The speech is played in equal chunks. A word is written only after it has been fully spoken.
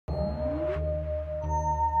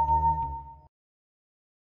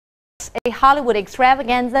a Hollywood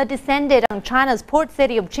extravaganza descended on China's port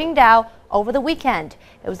city of Qingdao over the weekend.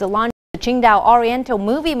 It was the launch of the Qingdao Oriental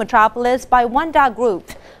Movie Metropolis by Wanda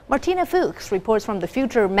Group. Martina Fuchs reports from the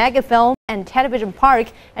future mega film and television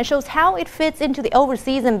park and shows how it fits into the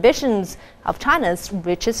overseas ambitions of China's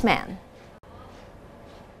richest man.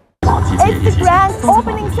 It's the grand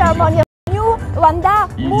opening ceremony of the new Wanda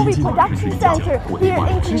Movie Production Center here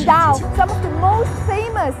in Qingdao. Some of the most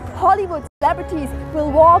famous Hollywood celebrities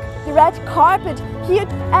will walk the red carpet here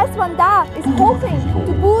as Wanda is hoping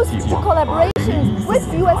to boost the collaborations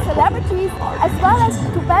with US celebrities as well as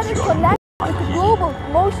to better connect with the global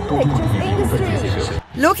motion pictures industry.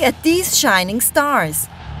 Look at these shining stars.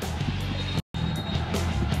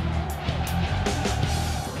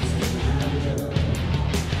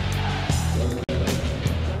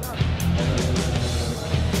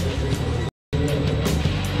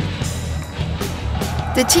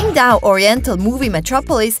 The Qingdao Oriental Movie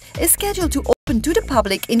Metropolis is scheduled to open to the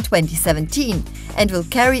public in 2017 and will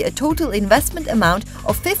carry a total investment amount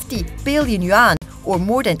of 50 billion yuan or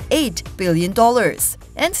more than $8 billion.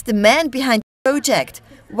 And the man behind the project,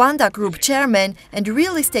 Wanda Group chairman and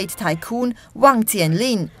real estate tycoon Wang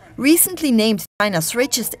Jianlin, recently named China's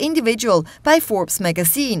richest individual by Forbes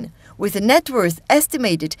magazine, with a net worth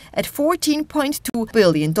estimated at $14.2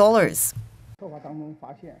 billion.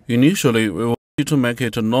 Initially, we wanted to make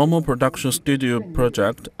it a normal production studio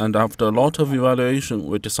project, and after a lot of evaluation,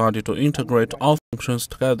 we decided to integrate all functions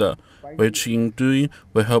together, which in doing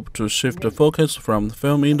will help to shift the focus from the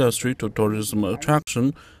film industry to tourism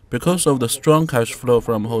attraction because of the strong cash flow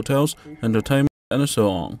from hotels, entertainment, and so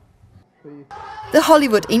on. The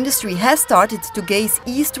Hollywood industry has started to gaze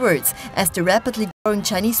eastwards as the rapidly growing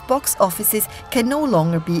Chinese box offices can no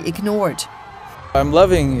longer be ignored. I'm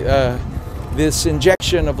loving this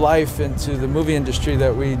injection of life into the movie industry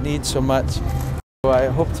that we need so much. So I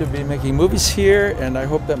hope to be making movies here, and I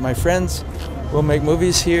hope that my friends will make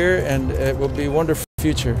movies here, and it will be a wonderful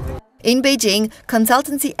future. In Beijing,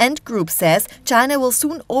 consultancy Ant Group says China will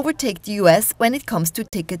soon overtake the US when it comes to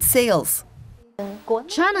ticket sales.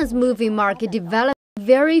 China's movie market developed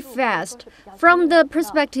very fast. From the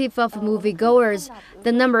perspective of moviegoers,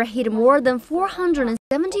 the number hit more than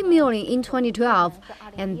 470 million in 2012,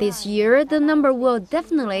 and this year the number will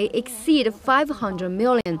definitely exceed 500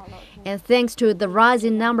 million. And thanks to the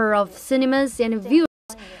rising number of cinemas and viewers,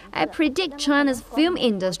 I predict China's film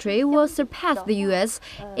industry will surpass the US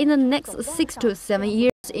in the next 6 to 7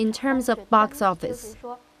 years in terms of box office.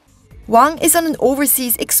 Wang is on an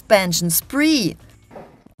overseas expansion spree.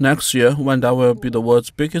 Next year, Wanda will be the world's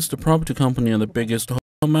biggest property company and the biggest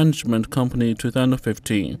hotel management company in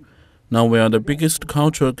 2015. Now we are the biggest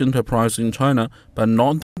cultural enterprise in China, but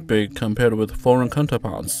not that big compared with foreign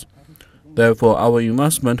counterparts. Therefore, our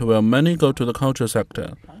investment will mainly go to the culture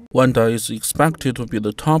sector. Wanda is expected to be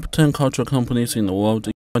the top 10 cultural companies in the world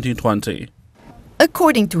in 2020.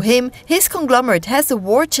 According to him, his conglomerate has a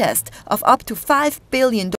war chest of up to $5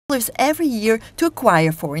 billion every year to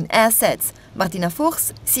acquire foreign assets. Martina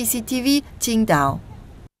Fuchs, CCTV, Qingdao.